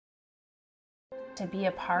To be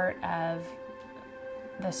a part of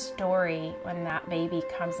the story when that baby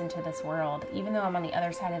comes into this world, even though I'm on the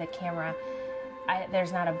other side of the camera,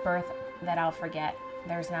 there's not a birth that I'll forget.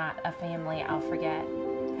 There's not a family I'll forget.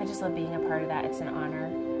 I just love being a part of that. It's an honor.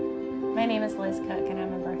 My name is Liz Cook, and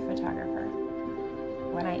I'm a birth photographer.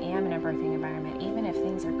 When I am in a birthing environment, even if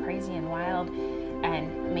things are crazy and wild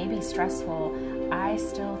and maybe stressful, I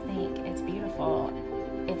still think it's beautiful.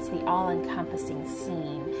 It's the all-encompassing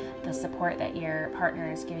scene, the support that your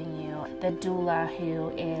partner is giving you, the doula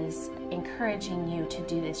who is encouraging you to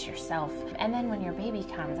do this yourself. And then when your baby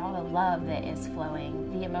comes, all the love that is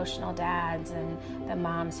flowing, the emotional dads and the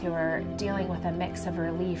moms who are dealing with a mix of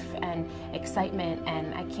relief and excitement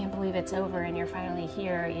and I can't believe it's over and you're finally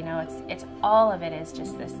here. You know, it's all of it is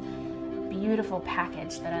just this beautiful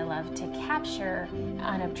package that I love to capture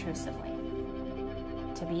unobtrusively.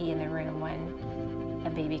 To be in the room when a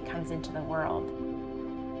baby comes into the world,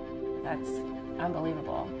 that's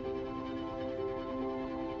unbelievable.